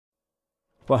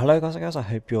Well, hello guys, I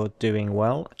hope you're doing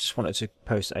well. I just wanted to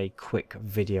post a quick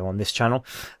video on this channel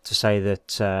to say that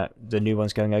the new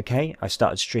one's going okay. I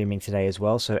started streaming today as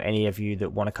well, so any of you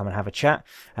that want to come and have a chat,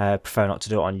 prefer not to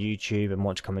do it on YouTube and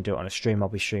want to come and do it on a stream, I'll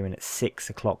be streaming at 6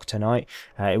 o'clock tonight.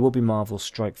 It will be Marvel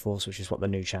Strike Force, which is what the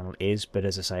new channel is, but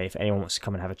as I say, if anyone wants to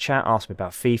come and have a chat, ask me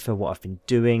about FIFA, what I've been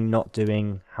doing, not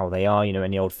doing, how they are, you know,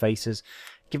 any old faces,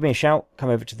 give me a shout, come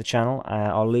over to the channel.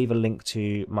 I'll leave a link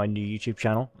to my new YouTube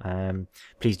channel.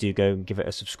 Please do go and give it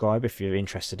a subscribe if you're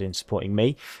interested in supporting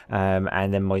me,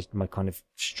 and then my kind of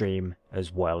stream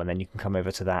as well, and then you can come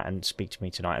over to that and speak to me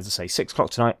tonight. As I say, 6 o'clock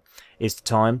tonight is the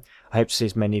time. I hope to see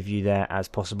as many of you there as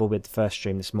possible. With the first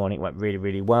stream this morning, it went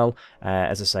really well.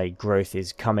 As I say, growth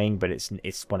is coming, but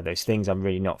it's one of those things. I'm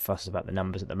really not fussed about the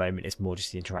numbers at the moment. It's more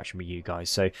just the interaction with you guys.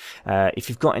 So if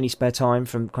you've got any spare time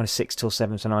from kind of 6 till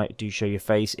 7 tonight, do show your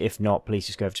face. If not, please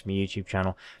just go over to my YouTube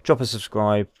channel, drop a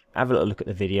subscribe, have a little look at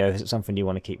the video. Is it something you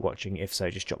want to keep watching? If so,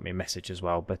 just drop me a message as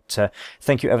well. But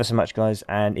thank you ever so much, guys,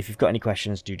 and if you've got any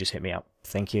questions, do just hit me up.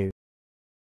 Thank you.